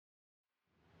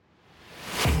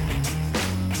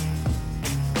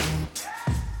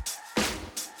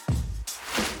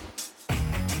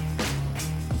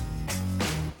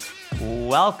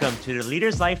Welcome to the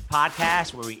Leader's Life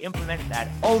podcast, where we implement that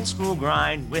old school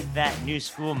grind with that new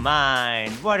school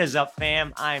mind. What is up,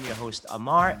 fam? I'm your host,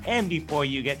 Amar. And before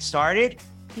you get started,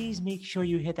 please make sure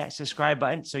you hit that subscribe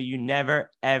button so you never,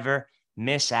 ever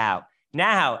miss out.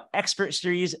 Now, Expert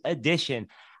Series edition.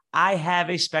 I have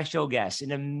a special guest,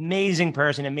 an amazing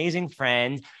person, amazing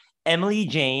friend, Emily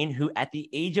Jane, who at the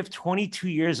age of 22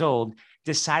 years old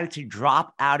decided to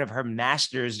drop out of her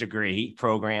master's degree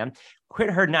program, quit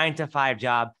her 9-to-5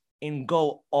 job, and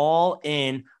go all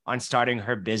in on starting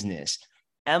her business.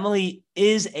 Emily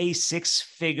is a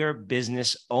six-figure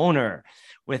business owner.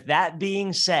 With that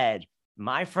being said,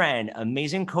 my friend,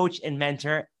 amazing coach and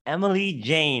mentor, Emily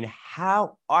Jane,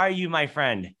 how are you, my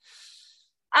friend?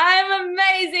 I'm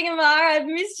amazing, Amar. I've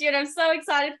missed you and I'm so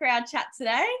excited for our chat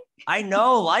today. I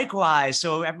know, likewise.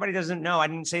 So everybody doesn't know, I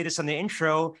didn't say this on the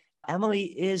intro. Emily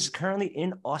is currently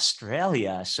in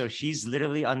Australia. So she's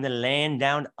literally on the land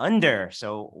down under.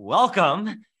 So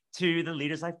welcome to the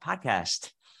Leader's Life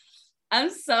podcast.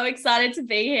 I'm so excited to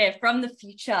be here from the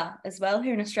future as well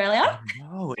here in Australia.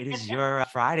 No, it is your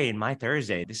Friday and my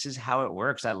Thursday. This is how it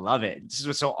works. I love it. This is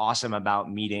what's so awesome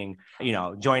about meeting,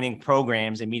 joining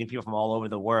programs and meeting people from all over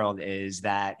the world is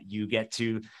that you get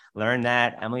to learn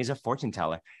that Emily's a fortune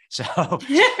teller. So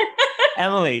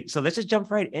Emily, so let's just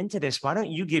jump right into this. Why don't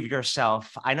you give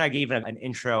yourself, I know I gave an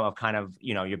intro of kind of,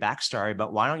 your backstory,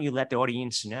 but why don't you let the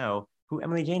audience know who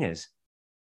Emily Jane is?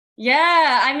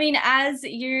 Yeah, I mean, as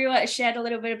you shared a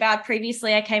little bit about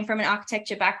previously, I came from an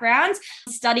architecture background,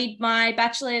 studied my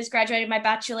bachelor's, graduated my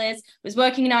bachelor's, was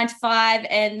working 9-to-5,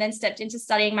 and then stepped into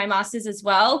studying my master's as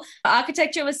well.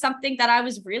 Architecture was something that I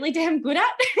was really damn good at,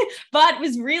 but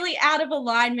was really out of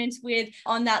alignment with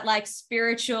on that like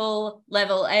spiritual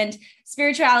level. And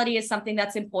spirituality is something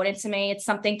that's important to me. It's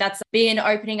something that's been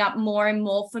opening up more and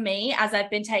more for me as I've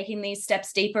been taking these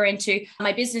steps deeper into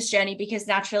my business journey, because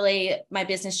naturally my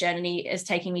business journey is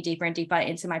taking me deeper and deeper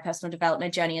into my personal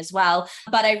development journey as well.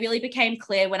 But I really became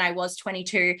clear when I was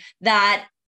 22 that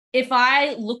if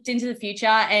I looked into the future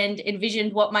and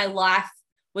envisioned what my life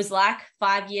was like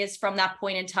 5 years from that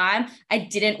point in time, I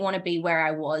didn't want to be where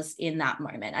I was in that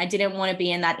moment. I didn't want to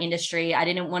be in that industry. I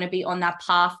didn't want to be on that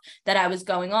path that I was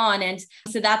going on. And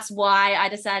so that's why I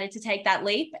decided to take that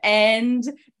leap and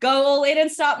go all in and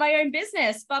start my own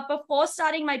business. But before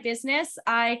starting my business,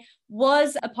 I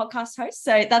was a podcast host.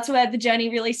 So that's where the journey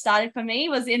really started for me,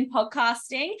 was in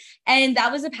podcasting. And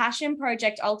that was a passion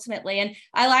project ultimately. And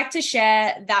I like to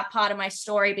share that part of my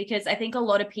story because I think a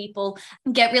lot of people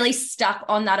get really stuck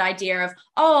on that idea of,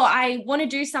 oh, I want to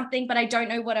do something, but I don't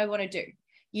know what I want to do.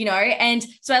 And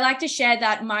so I like to share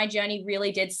that my journey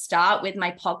really did start with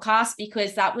my podcast,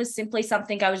 because that was simply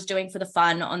something I was doing for the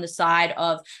fun on the side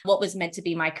of what was meant to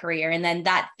be my career. And then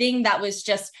that thing that was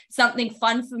just something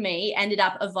fun for me ended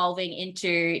up evolving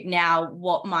into now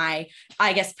what my,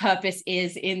 I guess, purpose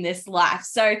is in this life.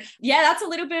 So yeah, that's a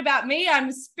little bit about me. I'm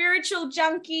a spiritual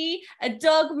junkie, a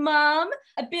dog mom,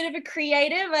 a bit of a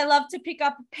creative. I love to pick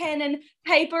up a pen and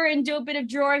paper and do a bit of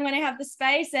drawing when I have the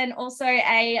space, and also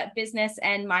a business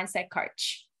and mindset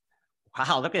coach.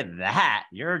 Wow, look at that.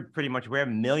 You're pretty much wear a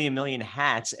million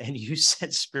hats, and you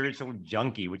said spiritual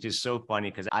junkie, which is so funny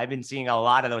because I've been seeing a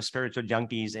lot of those spiritual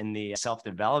junkies in the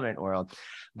self-development world.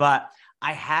 But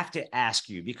I have to ask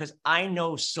you, because I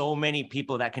know so many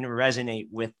people that can resonate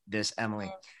with this,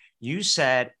 Emily. You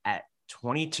said at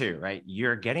 22, right?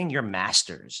 You're getting your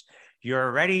master's. You're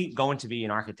already going to be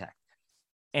an architect.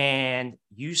 And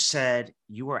you said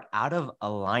you were out of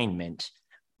alignment.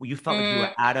 You felt like you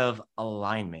were out of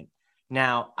alignment.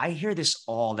 Now, I hear this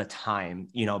all the time,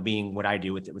 being what I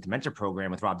do with the mentor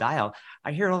program with Rob Dial.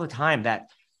 I hear all the time that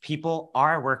people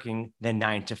are working the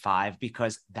 9-to-5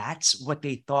 because that's what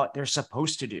they thought they're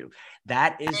supposed to do.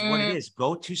 That is what it is.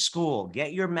 Go to school,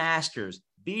 get your master's,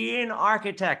 be an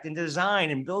architect and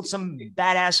design and build some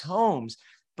badass homes.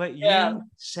 But you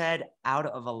said out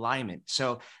of alignment.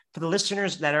 So for the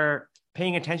listeners that are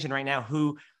paying attention right now,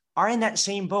 who are in that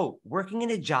same boat, working in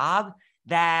a job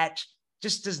that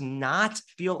just does not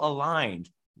feel aligned,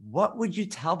 what would you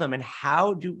tell them, and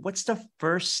what's the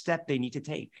first step they need to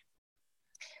take?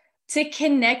 To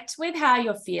connect with how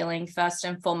you're feeling first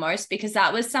and foremost, because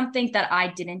that was something that I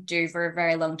didn't do for a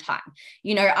very long time.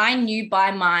 I knew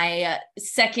by my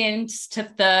second to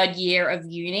third year of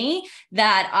uni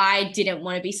that I didn't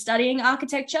want to be studying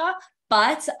architecture.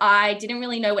 but I didn't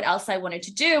really know what else I wanted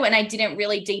to do. And I didn't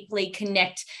really deeply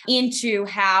connect into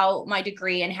how my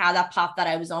degree and how that path that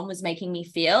I was on was making me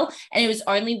feel. And it was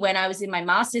only when I was in my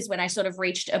master's when I sort of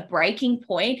reached a breaking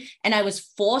point and I was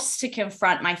forced to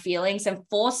confront my feelings and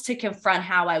forced to confront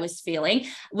how I was feeling,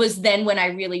 was then when I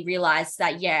really realized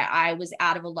that, yeah, I was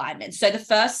out of alignment. So the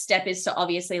first step is to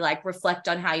obviously like reflect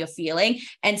on how you're feeling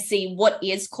and see what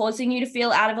is causing you to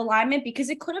feel out of alignment, because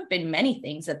it could have been many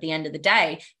things at the end of the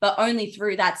day, but only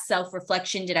through that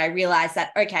self-reflection did I realize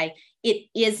that, okay, it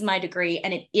is my degree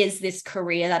and it is this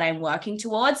career that I'm working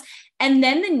towards. And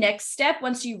then the next step,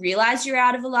 once you realize you're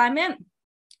out of alignment,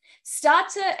 start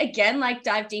to, again, like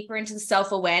dive deeper into the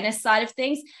self-awareness side of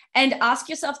things and ask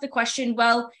yourself the question,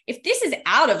 well, if this is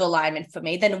out of alignment for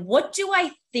me, then what do I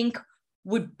think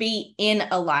would be in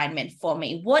alignment for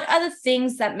me? What are the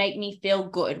things that make me feel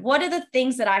good? What are the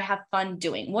things that I have fun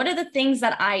doing? What are the things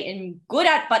that I am good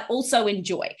at, but also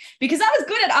enjoy? Because I was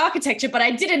good at architecture, but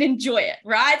I didn't enjoy it,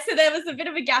 right? So there was a bit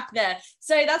of a gap there.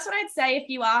 So that's what I'd say if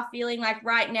you are feeling like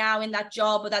right now in that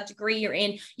job or that degree you're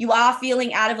in, you are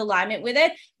feeling out of alignment with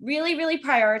it, really, really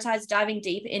prioritize diving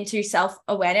deep into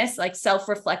self-awareness, like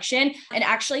self-reflection, and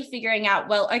actually figuring out,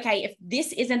 well, okay, if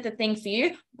this isn't the thing for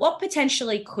you, what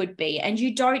potentially could be? And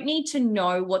you don't need to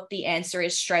know what the answer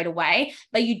is straight away,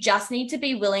 but you just need to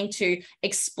be willing to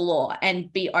explore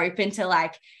and be open to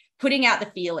like putting out the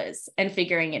feelers and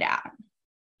figuring it out.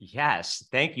 Yes,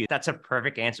 thank you. That's a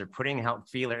perfect answer, putting out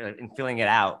feeler and feeling it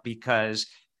out, because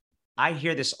I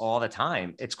hear this all the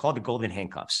time. It's called the golden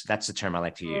handcuffs. That's the term I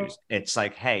like to use. It's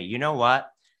like, hey, you know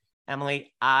what,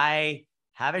 Emily, I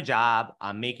have a job.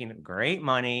 I'm making great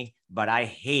money, but I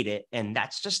hate it. And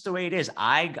that's just the way it is.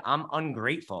 I'm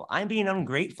ungrateful. I'm being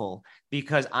ungrateful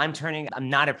because I'm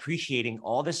not appreciating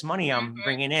all this money I'm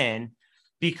bringing in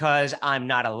because I'm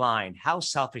not aligned. How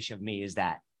selfish of me is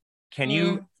that? Can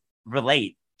you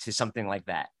relate to something like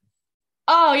that?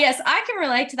 Oh, yes, I can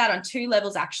relate to that on two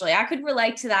levels, actually. I could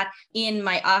relate to that in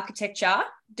my architecture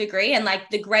degree and like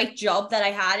the great job that I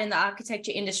had in the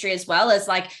architecture industry, as well as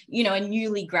like, you know, a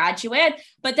newly graduate.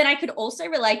 But then I could also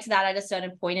relate to that at a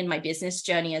certain point in my business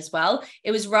journey as well.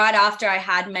 It was right after I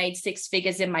had made six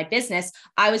figures in my business,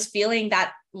 I was feeling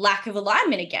that lack of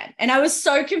alignment again. And I was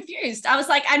so confused. I was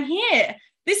like, I'm here.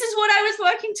 This is what I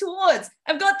was working towards.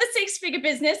 I've got the six-figure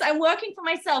business. I'm working for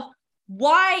myself.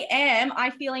 Why am I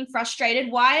feeling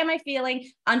frustrated? Why am I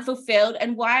feeling unfulfilled?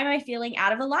 And why am I feeling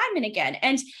out of alignment again?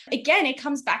 And again, it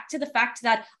comes back to the fact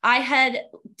that I had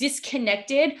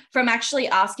disconnected from actually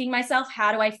asking myself,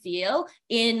 how do I feel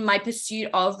in my pursuit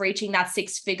of reaching that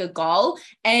six-figure goal?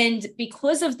 And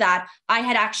because of that, I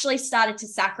had actually started to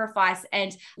sacrifice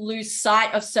and lose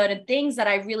sight of certain things that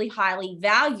I really highly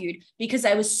valued because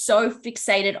I was so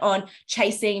fixated on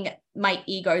chasing my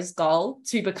ego's goal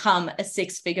to become a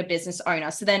six-figure business owner.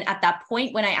 So then at that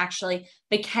point, when I actually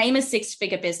became a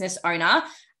six-figure business owner,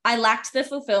 I lacked the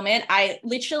fulfillment. I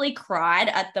literally cried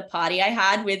at the party I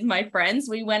had with my friends.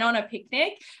 We went on a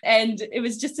picnic and it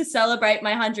was just to celebrate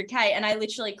my 100K. And I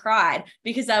literally cried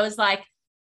because I was like,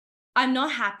 I'm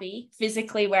not happy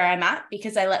physically where I'm at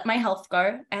because I let my health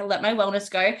go. I let my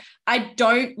wellness go. I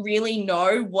don't really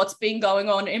know what's been going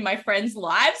on in my friends'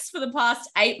 lives for the past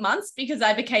 8 months because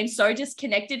I became so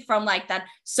disconnected from like that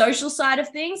social side of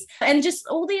things and just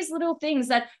all these little things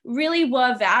that really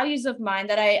were values of mine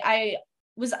that I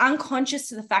was unconscious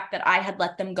to the fact that I had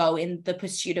let them go in the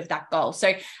pursuit of that goal.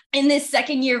 So in this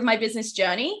second year of my business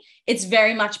journey, it's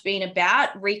very much been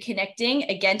about reconnecting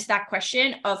again to that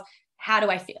question of how do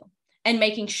I feel? And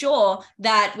making sure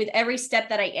that with every step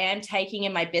that I am taking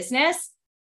in my business,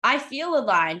 I feel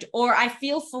aligned or I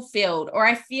feel fulfilled or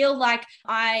I feel like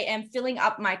I am filling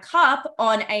up my cup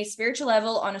on a spiritual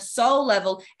level, on a soul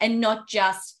level, and not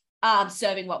just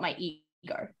serving what my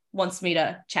ego wants me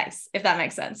to chase, if that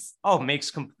makes sense. Oh, it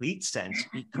makes complete sense.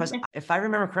 Because if I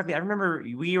remember correctly, I remember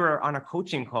we were on a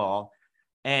coaching call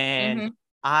and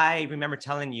I remember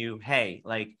telling you, hey,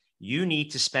 like, you need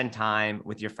to spend time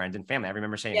with your friends and family. I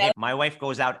remember saying, hey, my wife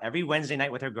goes out every Wednesday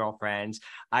night with her girlfriends.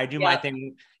 I do my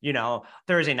thing, you know,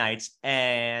 Thursday nights.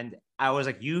 And I was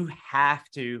like, you have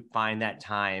to find that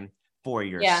time for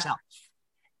yourself.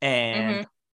 And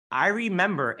I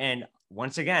remember, and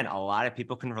once again, a lot of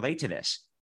people can relate to this.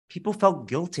 People felt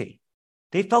guilty.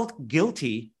 They felt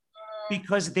guilty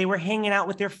because they were hanging out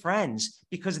with their friends,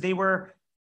 because they were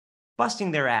busting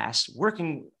their ass,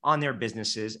 working on their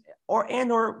businesses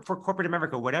or for corporate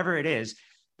America, whatever it is,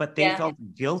 but they felt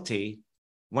guilty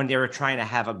when they were trying to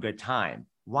have a good time.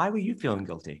 Why were you feeling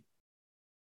guilty?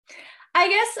 I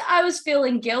guess I was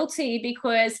feeling guilty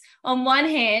because on one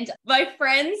hand, my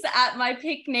friends at my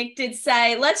picnic did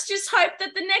say, let's just hope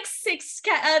that the next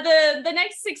the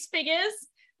next six figures,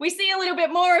 we see a little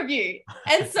bit more of you.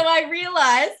 And so I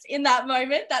realized in that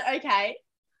moment that, okay,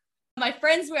 my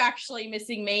friends were actually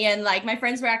missing me, and like my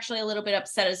friends were actually a little bit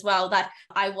upset as well that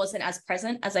I wasn't as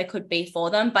present as I could be for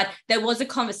them. But there was a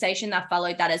conversation that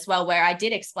followed that as well, where I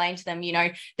did explain to them, you know,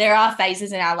 there are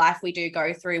phases in our life we do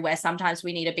go through where sometimes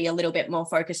we need to be a little bit more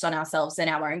focused on ourselves and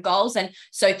our own goals. And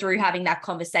so through having that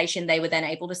conversation, they were then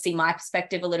able to see my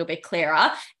perspective a little bit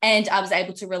clearer, and I was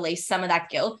able to release some of that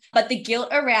guilt. But the guilt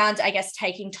around, I guess,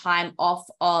 taking time off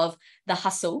of the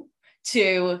hustle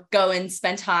to go and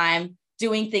spend time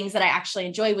doing things that I actually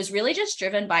enjoy was really just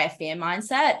driven by a fear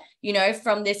mindset, you know,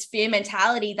 from this fear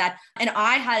mentality that, and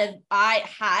I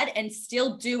had and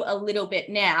still do a little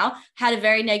bit now, had a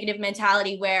very negative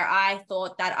mentality where I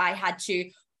thought that I had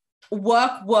to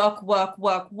work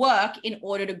in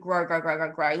order to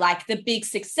grow. Like the big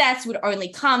success would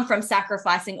only come from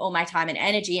sacrificing all my time and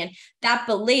energy. And that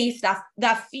belief,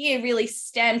 that fear really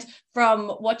stemmed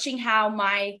from watching how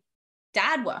my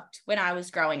dad worked when I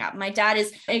was growing up. My dad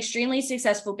is an extremely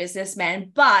successful businessman,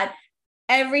 but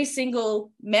every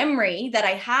single memory that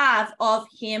I have of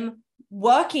him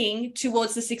working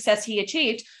towards the success he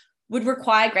achieved would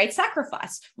require great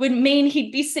sacrifice, would mean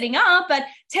he'd be sitting up at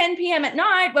 10 p.m. at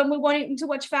night when we're wanting to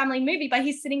watch family movie, but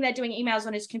he's sitting there doing emails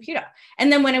on his computer. And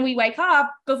then when we wake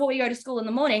up before we go to school in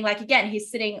the morning, like again,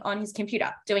 he's sitting on his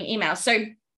computer doing emails. So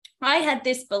I had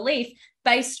this belief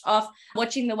based off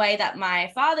watching the way that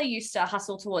my father used to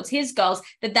hustle towards his goals,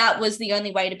 that was the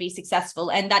only way to be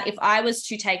successful. And that if I was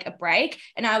to take a break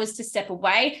and I was to step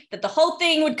away, that the whole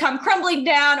thing would come crumbling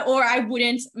down, or I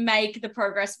wouldn't make the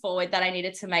progress forward that I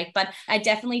needed to make. But I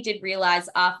definitely did realize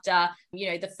after,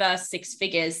 you know, the first six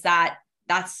figures that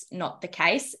that's not the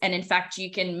case. And in fact,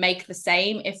 you can make the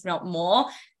same, if not more,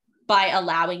 by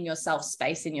allowing yourself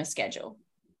space in your schedule.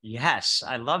 Yes,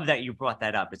 I love that you brought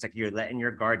that up. It's like you're letting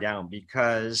your guard down,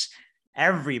 because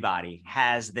everybody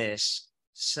has this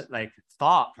like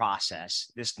thought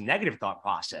process, this negative thought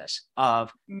process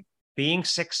of being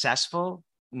successful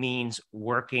means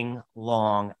working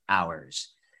long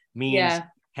hours, means,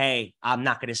 hey, I'm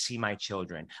not going to see my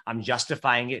children. I'm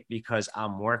justifying it because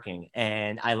I'm working.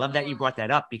 And I love that you brought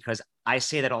that up, because I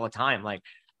say that all the time. Like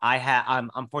I'm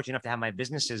fortunate enough to have my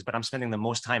businesses, but I'm spending the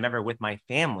most time ever with my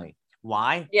family.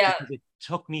 Why? Yeah. Because it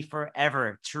took me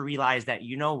forever to realize that,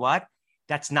 you know what?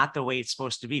 That's not the way it's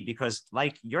supposed to be. Because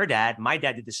like your dad, my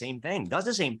dad did the same thing, does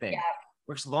the same thing,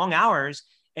 works long hours.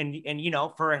 And, you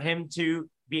know, for him to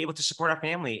be able to support our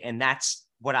family. And that's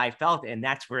what I felt. And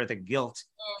that's where the guilt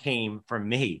came from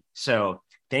me. So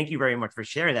thank you very much for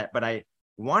sharing that. But I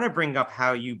want to bring up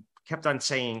how you kept on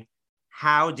saying,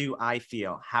 how do I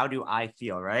feel? How do I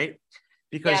feel? Right?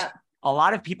 Because a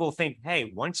lot of people think,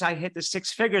 hey, once I hit the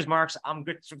six figures marks, I'm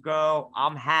good to go.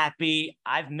 I'm happy.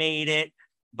 I've made it.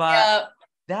 But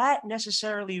that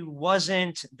necessarily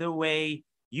wasn't the way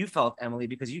you felt, Emily,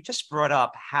 because you just brought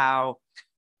up how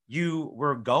you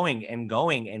were going and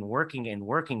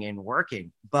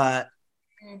working. But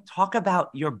talk about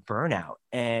your burnout.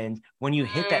 And when you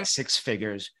hit that six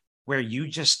figures, where you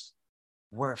just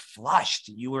were flushed,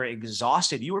 you were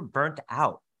exhausted, you were burnt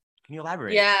out. Can you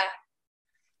elaborate? Yeah.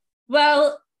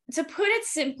 Well, to put it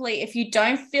simply, if you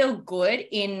don't feel good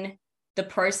in the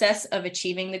process of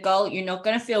achieving the goal, you're not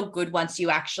going to feel good once you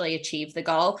actually achieve the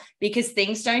goal, because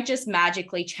things don't just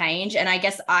magically change. And I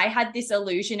guess I had this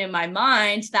illusion in my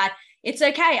mind that it's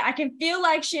okay. I can feel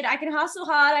like shit. I can hustle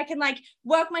hard. I can like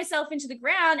work myself into the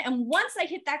ground. And once I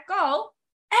hit that goal,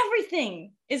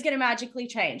 everything is going to magically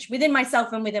change within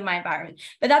myself and within my environment.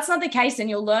 But that's not the case. And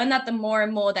you'll learn that the more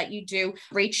and more that you do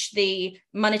reach the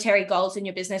monetary goals in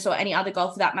your business, or any other goal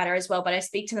for that matter as well. But I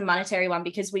speak to the monetary one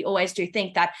because we always do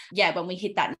think that, when we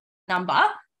hit that number,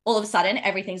 all of a sudden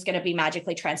everything's going to be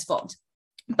magically transformed.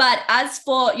 But as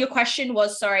for your question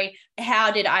was, sorry,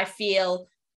 how did I feel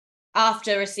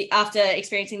after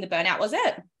experiencing the burnout, was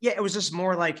it? Yeah, it was just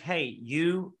more like, hey,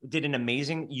 you did an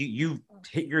amazing, you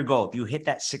hit your goal. You hit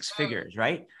that six figures,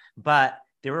 right? But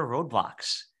there were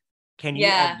roadblocks. Can you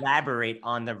elaborate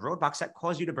on the roadblocks that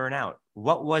caused you to burn out?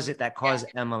 What was it that caused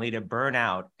Emily to burn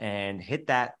out and hit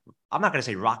that, I'm not going to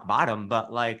say rock bottom,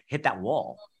 but like hit that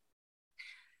wall?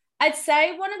 I'd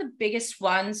say one of the biggest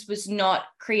ones was not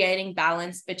creating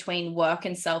balance between work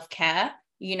and self-care.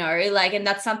 You know, like, and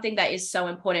that's something that is so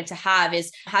important to have,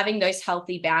 is having those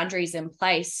healthy boundaries in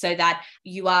place so that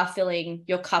you are filling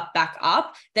your cup back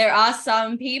up. There are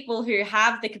some people who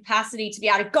have the capacity to be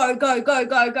able to go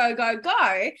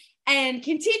and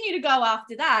continue to go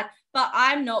after that. but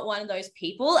I'm not one of those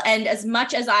people. And as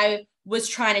much as I was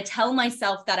trying to tell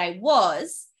myself that I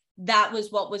was, that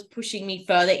was what was pushing me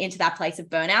further into that place of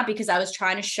burnout, because I was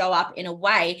trying to show up in a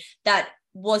way that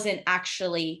wasn't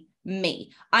actually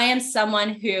me. I am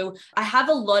someone who I have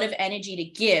a lot of energy to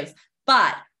give,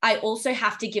 but I also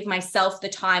have to give myself the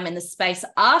time and the space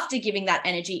after giving that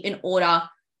energy in order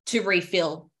to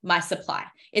refill my supply.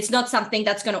 It's not something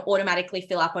that's going to automatically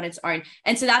fill up on its own.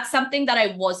 And so that's something that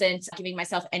I wasn't giving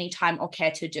myself any time or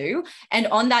care to do. And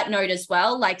on that note as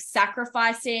well, like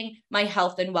sacrificing my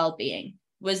health and well-being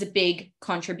was a big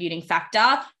contributing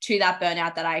factor to that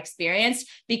burnout that I experienced,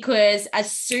 because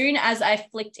as soon as I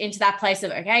flicked into that place of,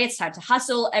 okay, it's time to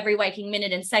hustle, every waking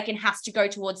minute and second has to go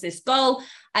towards this goal,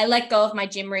 I let go of my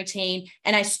gym routine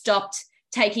and I stopped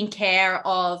taking care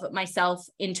of myself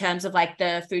in terms of like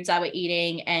the foods I were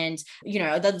eating and, you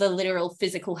know, the literal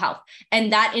physical health.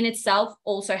 And that in itself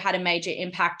also had a major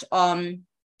impact on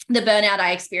the burnout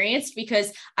I experienced,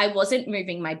 because I wasn't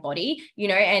moving my body, you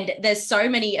know, and there's so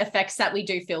many effects that we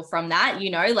do feel from that, you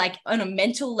know, like on a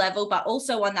mental level, but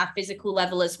also on that physical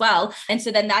level as well. And so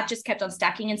then that just kept on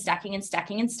stacking and stacking and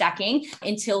stacking and stacking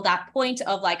until that point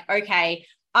of like, okay,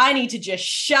 I need to just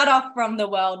shut off from the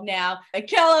world now,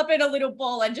 curl up in a little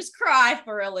ball and just cry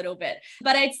for a little bit.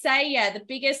 But I'd say, yeah, the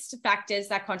biggest factors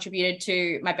that contributed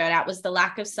to my burnout was the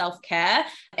lack of self-care,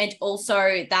 and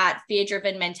also that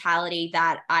fear-driven mentality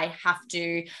that I have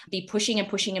to be pushing and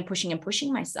pushing and pushing and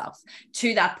pushing myself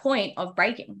to that point of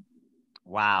breaking.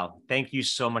 Wow. Thank you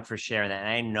so much for sharing that. And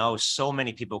I know so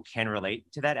many people can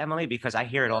relate to that, Emily, because I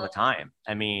hear it all the time.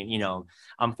 I mean, you know,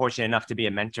 I'm fortunate enough to be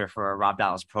a mentor for a Rob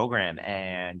Dallas program.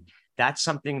 And that's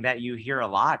something that you hear a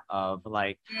lot of,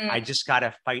 like, I just got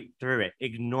to fight through it,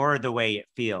 ignore the way it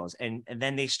feels. And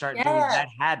then they start doing bad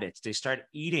habits. They start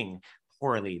eating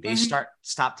poorly. They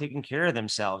stop taking care of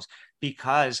themselves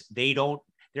because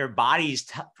their body's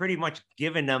pretty much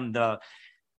giving them the,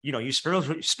 you know, you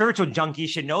spiritual junkies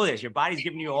should know this. Your body's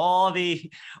giving you all the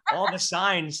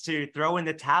signs to throw in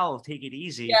the towel, take it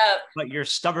easy. But your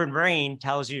stubborn brain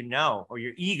tells you no, or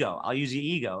your ego, I'll use the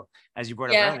ego as you brought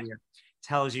up earlier,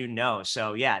 tells you no.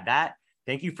 So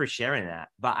thank you for sharing that.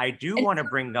 But I do want to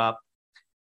bring up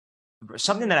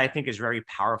something that I think is very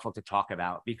powerful to talk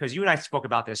about, because you and I spoke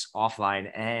about this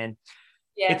offline, and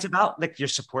it's about like your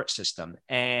support system.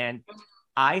 And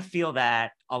I feel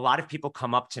that a lot of people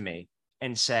come up to me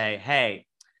and say, hey,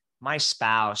 my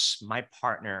spouse, my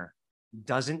partner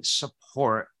doesn't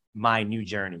support my new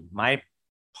journey. My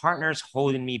partner's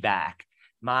holding me back.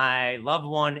 My loved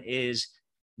one is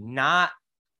not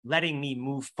letting me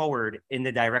move forward in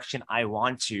the direction I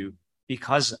want to,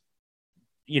 because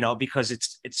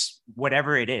it's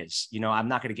whatever it is. You know, I'm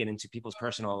not going to get into people's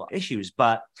personal issues,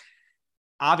 but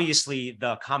obviously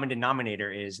the common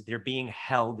denominator is they're being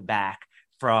held back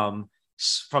from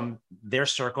their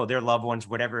circle, their loved ones,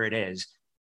 whatever it is,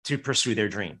 to pursue their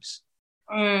dreams.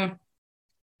 What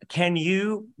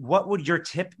would your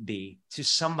tip be to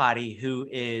somebody who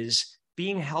is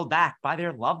being held back by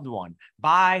their loved one,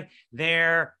 by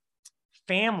their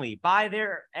family, by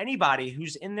anybody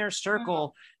who's in their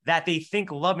circle that they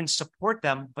think love and support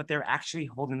them, but they're actually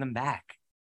holding them back?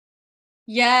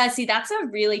 Yeah, see, that's a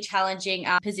really challenging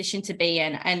position to be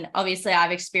in. And obviously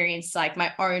I've experienced like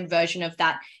my own version of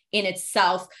that in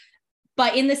itself,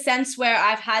 but in the sense where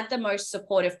I've had the most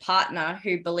supportive partner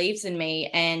who believes in me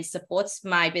and supports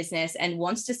my business and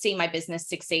wants to see my business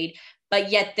succeed.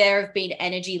 But yet there have been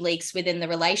energy leaks within the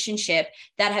relationship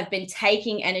that have been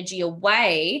taking energy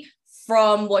away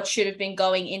from what should have been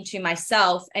going into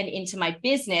myself and into my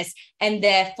business, and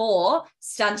therefore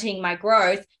stunting my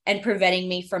growth and preventing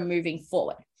me from moving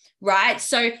forward. Right.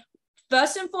 So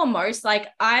first and foremost, like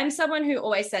I'm someone who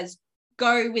always says,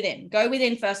 go within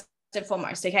first and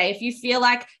foremost. Okay. If you feel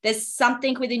like there's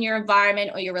something within your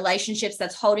environment or your relationships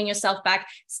that's holding yourself back,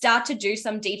 start to do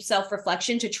some deep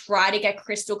self-reflection to try to get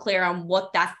crystal clear on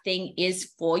what that thing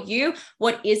is for you.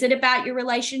 What is it about your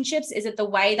relationships? Is it the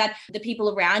way that the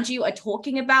people around you are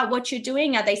talking about what you're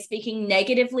doing? Are they speaking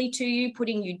negatively to you,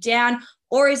 putting you down?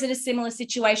 Or is it a similar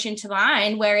situation to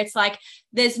mine where it's like,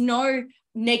 there's no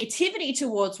negativity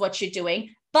towards what you're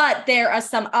doing, but there are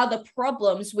some other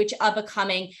problems which are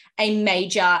becoming a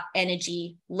major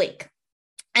energy leak?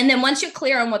 And then once you're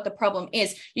clear on what the problem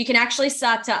is, you can actually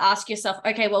start to ask yourself,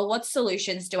 okay, well, what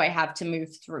solutions do I have to move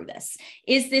through this?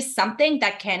 Is this something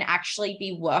that can actually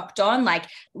be worked on, like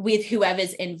with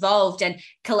whoever's involved and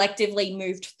collectively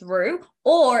moved through?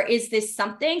 Or is this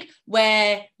something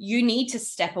where you need to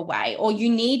step away, or you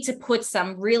need to put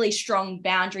some really strong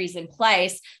boundaries in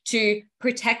place to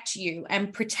protect you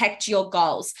and protect your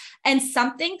goals? And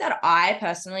something that I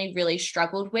personally really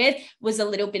struggled with was a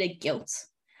little bit of guilt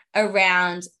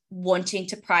around wanting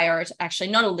to prioritize, actually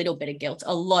not a little bit of guilt,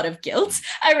 a lot of guilt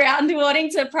around wanting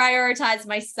to prioritize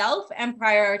myself and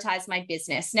prioritize my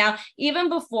business. Now, even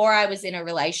before I was in a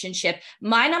relationship,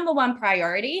 my number one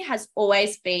priority has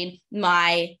always been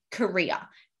my career.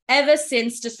 Ever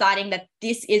since deciding that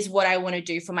this is what I want to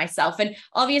do for myself. And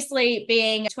obviously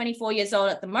being 24 years old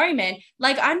at the moment,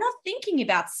 like I'm not thinking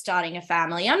about starting a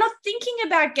family. I'm not thinking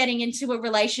about getting into a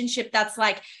relationship that's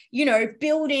like, you know,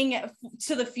 building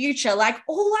to the future. Like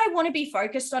all I want to be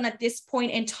focused on at this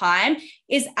point in time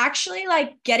is actually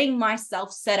like getting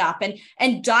myself set up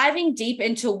and diving deep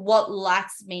into what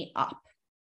lights me up.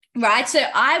 Right. So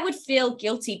I would feel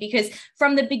guilty because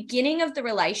from the beginning of the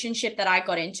relationship that I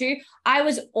got into, I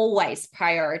was always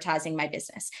prioritizing my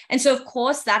business. And so, of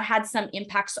course, that had some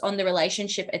impacts on the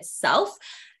relationship itself.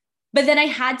 But then I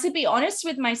had to be honest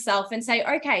with myself and say,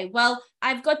 okay, well,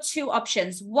 I've got two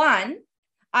options. One,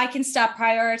 I can start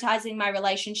prioritizing my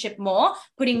relationship more,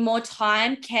 putting more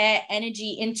time, care,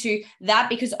 energy into that,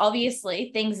 because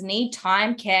obviously things need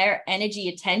time, care, energy,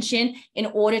 attention in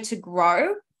order to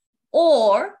grow.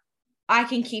 Or I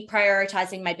can keep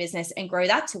prioritizing my business and grow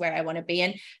that to where I want to be.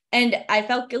 And I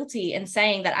felt guilty in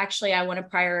saying that actually I want to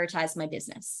prioritize my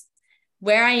business.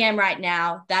 Where I am right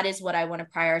now, that is what I want to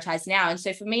prioritize now. And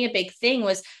so for me, a big thing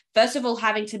was, first of all,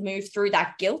 having to move through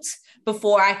that guilt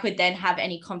before I could then have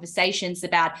any conversations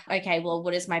about, okay, well,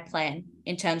 what is my plan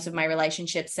in terms of my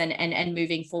relationships and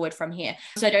moving forward from here?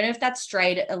 So I don't know if that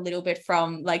strayed a little bit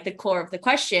from like the core of the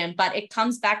question, but it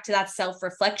comes back to that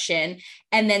self-reflection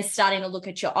and then starting to look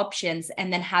at your options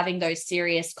and then having those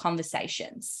serious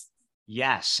conversations.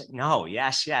 Yes. No.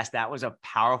 Yes. Yes. That was a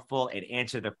powerful, it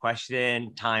answered the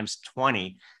question times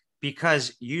 20,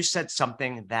 because you said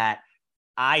something that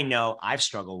I know I've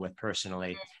struggled with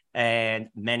personally, and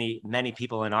many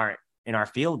people in our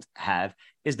field have,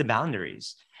 is the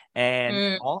boundaries,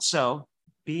 and also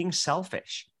being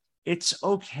selfish. It's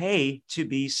okay to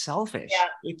be selfish. Yeah.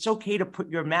 It's okay to put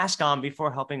your mask on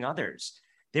before helping others.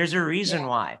 There's a reason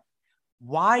why.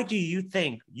 Why do you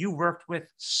think you worked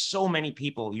with so many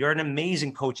people? You're an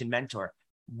amazing coach and mentor.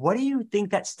 What do you think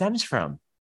that stems from?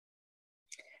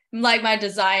 Like my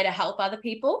desire to help other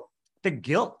people. The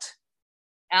guilt.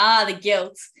 The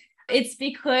guilt. It's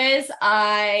because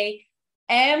I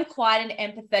am quite an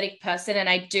empathetic person and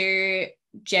I do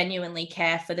genuinely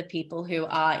care for the people who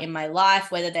are in my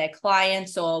life, whether they're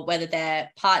clients or whether they're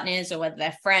partners or whether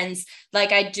they're friends.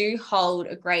 Like I do hold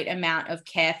a great amount of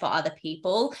care for other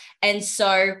people. And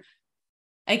so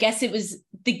I guess it was,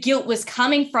 the guilt was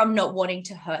coming from not wanting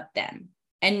to hurt them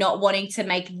and not wanting to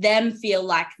make them feel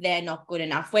like they're not good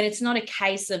enough, when it's not a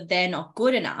case of they're not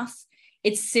good enough.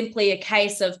 It's simply a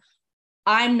case of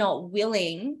I'm not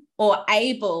willing or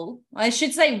able, I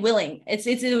should say willing.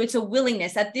 It's a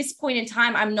willingness. At this point in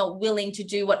time, I'm not willing to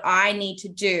do what I need to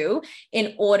do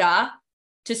in order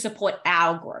to support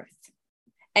our growth.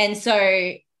 And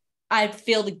so I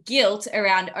feel the guilt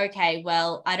around, okay,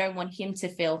 well, I don't want him to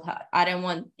feel hurt. I don't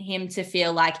want him to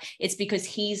feel like it's because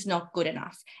he's not good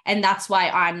enough. And that's why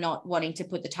I'm not wanting to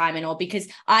put the time in, or because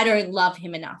I don't love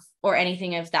him enough or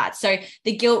anything of that. So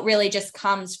the guilt really just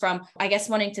comes from, I guess,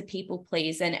 wanting to people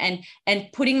please and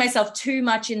putting myself too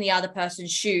much in the other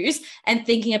person's shoes and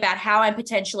thinking about how I'm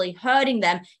potentially hurting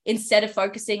them instead of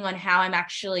focusing on how I'm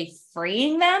actually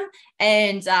freeing them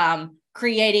and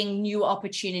creating new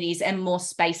opportunities and more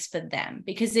space for them.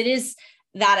 Because it is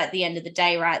that at the end of the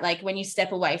day, right? Like when you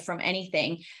step away from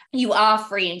anything, you are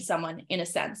freeing someone in a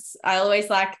sense. I always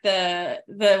like the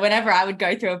whenever I would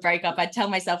go through a breakup, I'd tell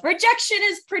myself rejection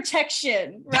is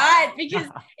protection, right? Because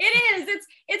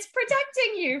it's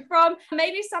protecting you from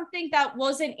maybe something that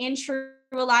wasn't in true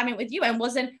alignment with you and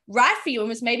wasn't right for you and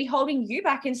was maybe holding you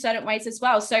back in certain ways as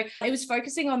well. So it was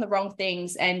focusing on the wrong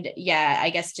things. And yeah, I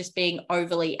guess just being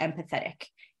overly empathetic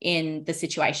in the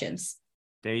situations.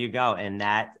 There you go. And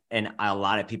a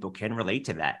lot of people can relate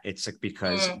to that. It's like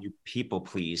because you people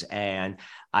please. And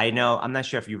I know, I'm not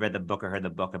sure if you read the book or heard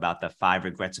the book about the 5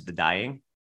 regrets of the dying.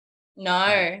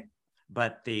 No.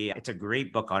 But it's a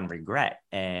great book on regret.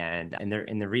 And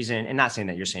the reason, and not saying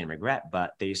that you're saying regret,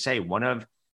 but they say one of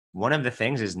the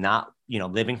things is not,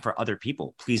 living for other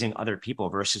people, pleasing other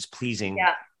people versus pleasing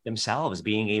themselves,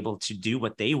 being able to do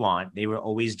what they want. They were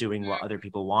always doing what other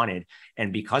people wanted.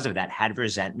 And because of that, had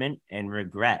resentment and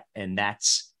regret. And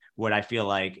that's what I feel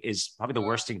like is probably the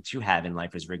worst thing to have in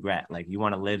life is regret. Like you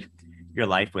want to live your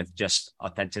life with just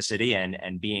authenticity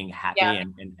and being happy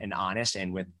and honest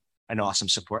and with an awesome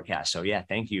support cast. So yeah,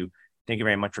 thank you. Thank you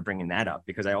very much for bringing that up,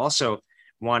 because I also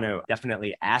want to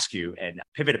definitely ask you and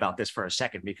pivot about this for a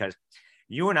second, because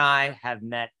you and I have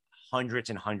met hundreds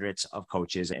and hundreds of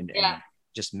coaches and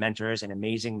just mentors and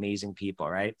amazing people,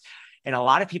 right? And a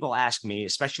lot of people ask me,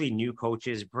 especially new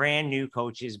coaches, brand new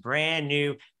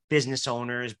business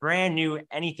owners, brand new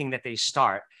anything that they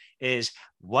start, is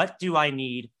what do I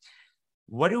need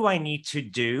to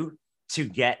do to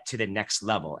get to the next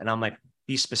level? And I'm like,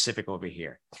 be specific over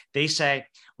here. They say,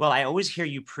 well, I always hear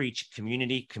you preach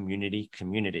community.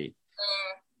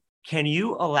 Can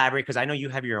you elaborate? Because I know you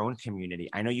have your own community.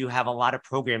 I know you have a lot of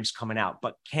programs coming out,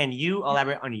 but can you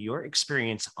elaborate on your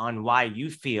experience on why you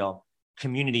feel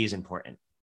community is important?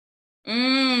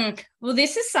 Well,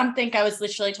 this is something I was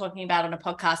literally talking about on a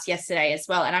podcast yesterday as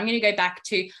well. And I'm going to go back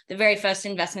to the very first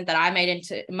investment that I made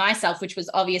into myself, which was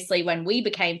obviously when we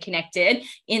became connected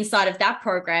inside of that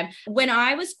program. When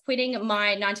I was quitting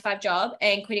my 9-to-5 job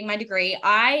and quitting my degree,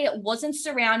 I wasn't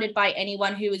surrounded by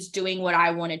anyone who was doing what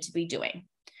I wanted to be doing,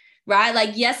 right?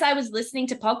 Like, yes, I was listening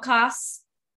to podcasts.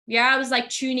 Yeah, I was like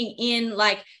tuning in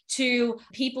like to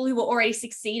people who were already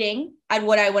succeeding at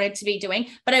what I wanted to be doing,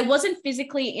 but I wasn't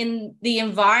physically in the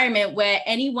environment where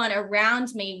anyone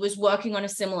around me was working on a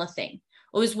similar thing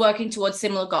or was working towards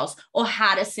similar goals or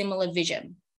had a similar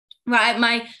vision. Right.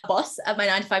 My boss at my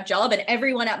 9-to-5 job and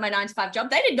everyone at my 9-to-5 job,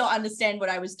 they did not understand what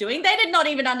I was doing. They did not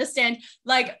even understand,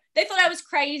 like, they thought I was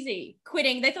crazy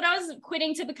quitting. They thought I was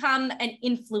quitting to become an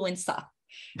influencer.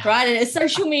 Right, and a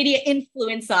social media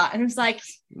influencer, and it was like,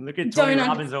 look at Tony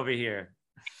Robbins over here.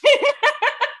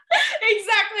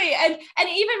 Exactly, and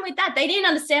even with that, they didn't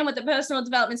understand what the personal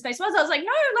development space was. I was like, no,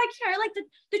 like, like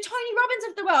the Tony Robbins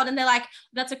of the world, and they're like,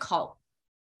 that's a cult.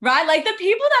 Right, like the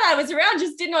people that I was around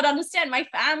just did not understand. My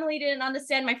family didn't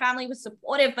understand. My family was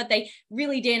supportive, but they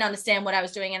really didn't understand what I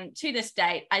was doing. And to this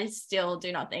date, I still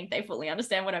do not think they fully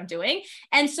understand what I'm doing.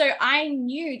 And so I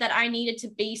knew that I needed to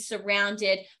be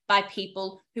surrounded by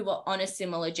people who were on a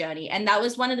similar journey. And that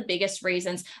was one of the biggest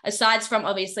reasons, aside from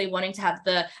obviously wanting to have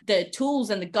the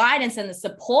tools and the guidance and the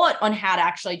support on how to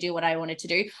actually do what I wanted to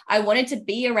do. I wanted to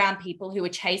be around people who were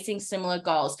chasing similar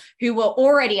goals, who were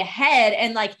already ahead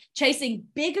and like chasing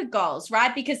bigger goals,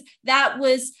 right? Because that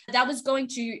was going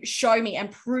to show me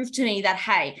and prove to me that,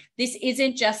 hey, this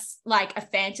isn't just like a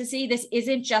fantasy. This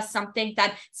isn't just something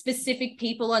that specific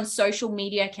people on social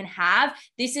media can have.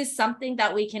 This is something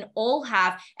that we can all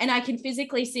have. And I can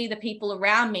physically see the people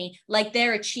around me, like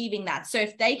they're achieving that. So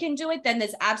if they can do it, then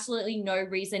there's absolutely no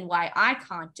reason why I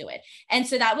can't do it. And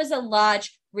so that was a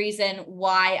large reason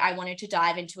why I wanted to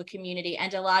dive into a community,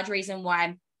 and a large reason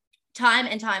why time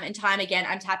and time again,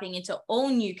 I'm tapping into all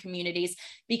new communities,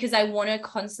 because I want to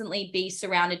constantly be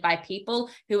surrounded by people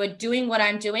who are doing what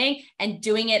I'm doing and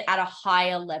doing it at a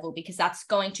higher level, because that's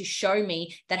going to show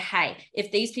me that, hey,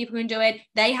 if these people can do it,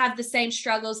 they have the same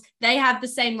struggles, they have the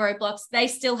same roadblocks, they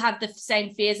still have the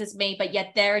same fears as me, but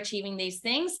yet they're achieving these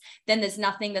things, then there's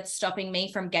nothing that's stopping me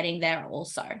from getting there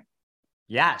also.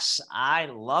 Yes, I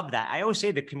love that. I always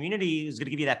say the community is going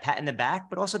to give you that pat in the back,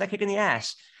 but also that kick in the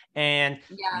ass. And,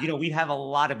 you know, we have a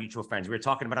lot of mutual friends. We were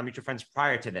talking about our mutual friends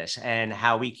prior to this and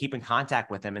how we keep in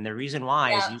contact with them. And the reason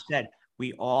why, as you said,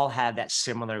 we all have that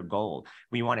similar goal.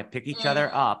 We want to pick each other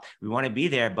up. We want to be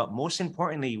there. But most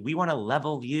importantly, we want to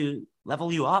level you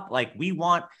up. Like we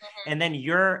want, and then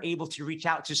you're able to reach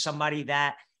out to somebody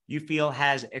that you feel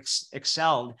has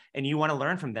excelled and you want to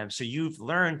learn from them. So you've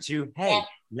learned to, hey,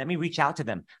 let me reach out to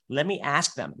them. Let me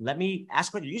ask them. Let me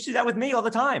ask what you used to do that with me all the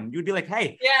time. You'd be like,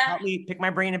 hey, help me pick my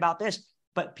brain about this.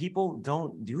 But people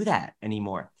don't do that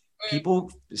anymore. People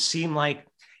seem like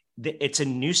it's a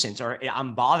nuisance or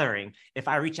I'm bothering if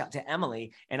I reach out to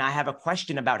Emily and I have a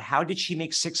question about how did she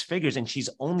make 6 figures and she's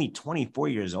only 24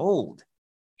 years old.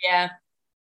 Yeah.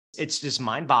 It's just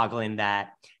mind boggling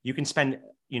that you can spend,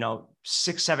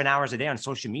 6-7 hours a day on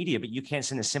social media, but you can't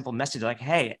send a simple message like,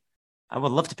 hey, I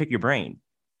would love to pick your brain.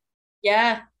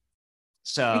 Yeah.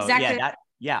 So exactly.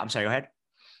 I'm sorry, go ahead.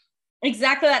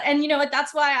 Exactly that. And you know what,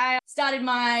 that's why I started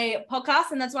my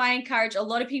podcast. And that's why I encourage a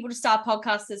lot of people to start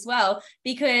podcasts as well,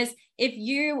 because if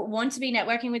you want to be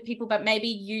networking with people, but maybe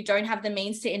you don't have the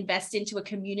means to invest into a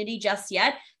community just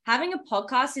yet, having a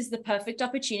podcast is the perfect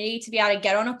opportunity to be able to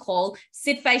get on a call,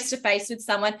 sit face to face with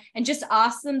someone and just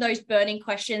ask them those burning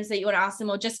questions that you want to ask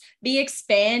them, or just be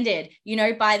expanded,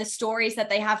 by the stories that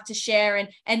they have to share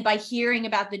and by hearing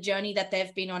about the journey that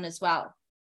they've been on as well.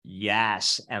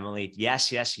 Yes, Emily.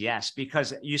 Yes, yes, yes.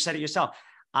 Because you said it yourself.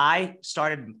 I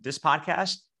started this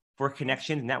podcast for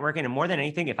connection, networking, and more than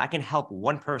anything, if I can help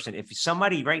one person, if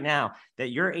somebody right now that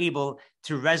you're able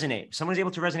to resonate, someone's able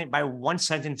to resonate by one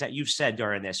sentence that you've said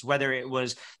during this, whether it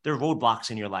was the roadblocks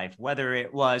in your life, whether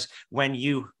it was when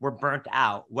you were burnt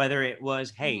out, whether it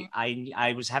was, hey,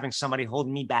 I was having somebody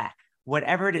holding me back,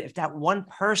 whatever it is, if that one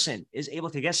person is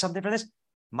able to get something from this,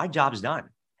 my job's done.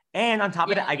 And on top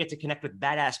of that, I get to connect with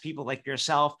badass people like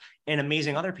yourself and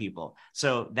amazing other people.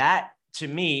 So that to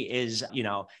me is,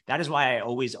 that is why I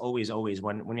always,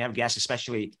 when you have guests,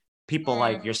 especially people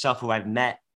like yourself who I've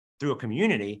met through a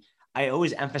community, I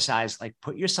always emphasize, like,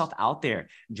 put yourself out there,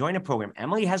 join a program.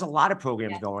 Emily has a lot of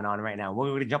programs going on right now. We're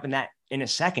going to jump in that in a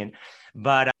second.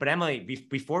 But Emily,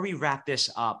 before we wrap this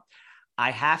up,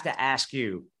 I have to ask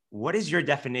you, what is your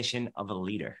definition of a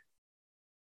leader?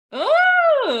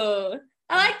 Ooh,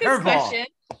 I like this question.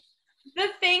 The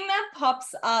thing that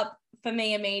pops up for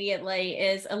me immediately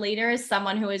is a leader is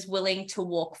someone who is willing to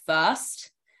walk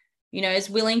first, is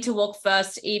willing to walk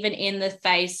first, even in the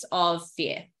face of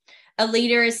fear. A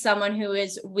leader is someone who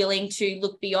is willing to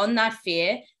look beyond that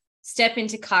fear, step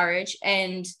into courage,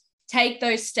 and take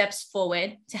those steps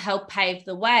forward to help pave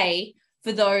the way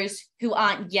for those who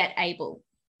aren't yet able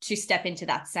to step into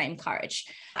that same courage.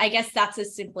 I guess that's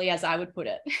as simply as I would put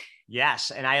it.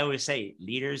 Yes. And I always say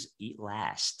leaders eat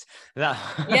last.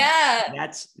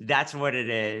 Yeah. That's what it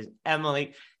is.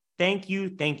 Emily, thank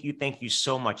you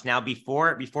so much. Now,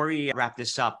 before we wrap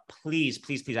this up, please,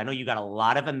 I know you got a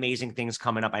lot of amazing things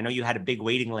coming up. I know you had a big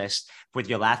waiting list with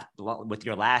your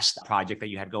last project that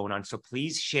you had going on. So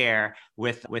please share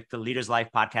with the Leaders Life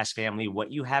podcast family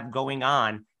what you have going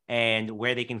on and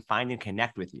where they can find and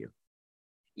connect with you.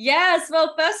 Yes.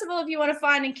 Well, first of all, if you want to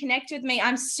find and connect with me,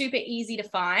 I'm super easy to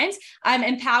find. I'm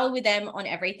Empower with Them on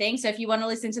everything. So if you want to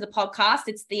listen to the podcast,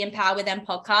 it's the Empower with Them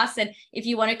podcast. And if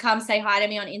you want to come say hi to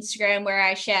me on Instagram, where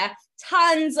I share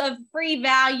tons of free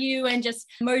value and just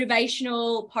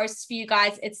motivational posts for you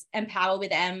guys, it's Empower with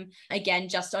Them, again,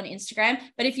 just on Instagram.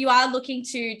 But if you are looking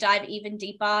to dive even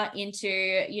deeper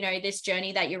into, this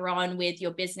journey that you're on with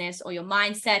your business or your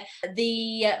mindset,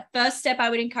 the first step I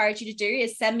would encourage you to do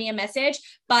is send me a message.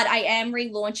 But I am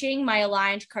relaunching my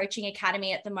Aligned Coaching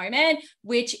Academy at the moment,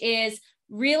 which is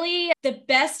really the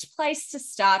best place to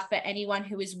start for anyone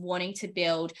who is wanting to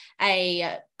build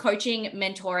a coaching,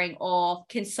 mentoring, or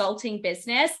consulting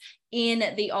business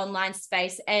in the online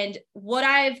space. And what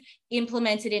I've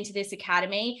implemented into this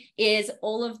academy is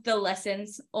all of the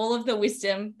lessons, all of the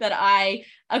wisdom that I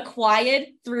acquired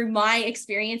through my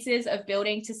experiences of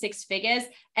building to six figures.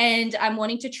 And I'm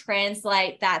wanting to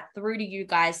translate that through to you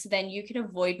guys so then you can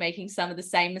avoid making some of the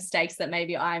same mistakes that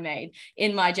maybe I made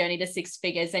in my journey to six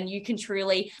figures. And you can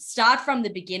truly start from the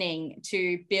beginning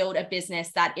to build a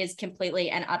business that is completely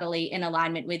and utterly in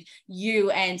alignment with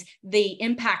you and the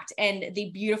impact and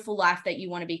the beautiful life that you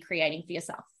want to be creating for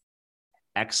yourself.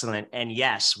 Excellent. And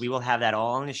yes, we will have that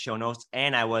all in the show notes.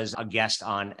 And I was a guest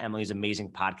on Emily's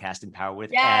amazing podcast, Empower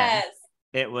with. Yes.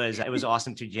 It was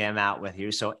awesome to jam out with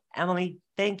you. So Emily,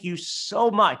 thank you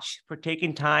so much for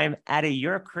taking time out of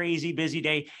your crazy busy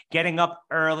day, getting up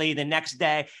early the next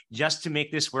day just to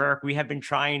make this work. We have been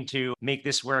trying to make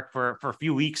this work for a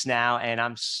few weeks now. And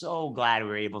I'm so glad we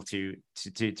were able to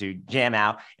jam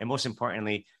out. And most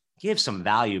importantly, give some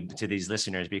value to these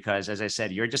listeners, because as I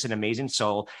said, you're just an amazing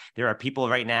soul. There are people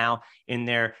right now in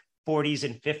their 40s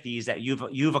and 50s that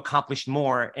you've accomplished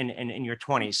more in your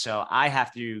 20s. So I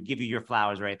have to give you your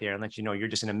flowers right there and let you know you're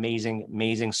just an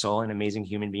amazing soul, an amazing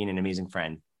human being, an amazing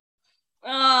friend.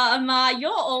 Oh, Amar,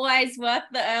 you're always worth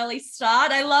the early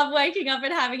start. I love waking up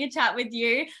and having a chat with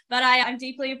you, but I'm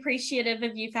deeply appreciative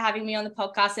of you for having me on the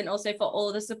podcast and also for all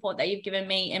of the support that you've given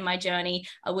me in my journey.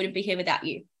 I wouldn't be here without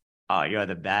you. Oh, you're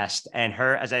the best. And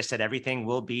as I said, everything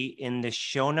will be in the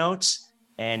show notes.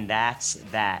 And that's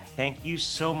that. Thank you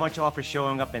so much all for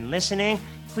showing up and listening.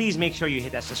 Please make sure you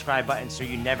hit that subscribe button so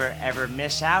you never, ever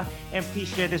miss out. And please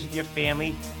share this with your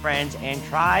family, friends, and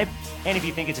tribe. And if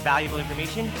you think it's valuable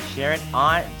information, share it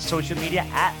on social media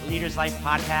at Leaders Life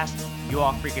Podcast. You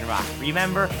all freaking rock.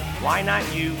 Remember, why not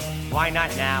you? Why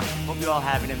not now? Hope you all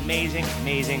have an amazing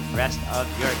rest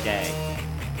of your day.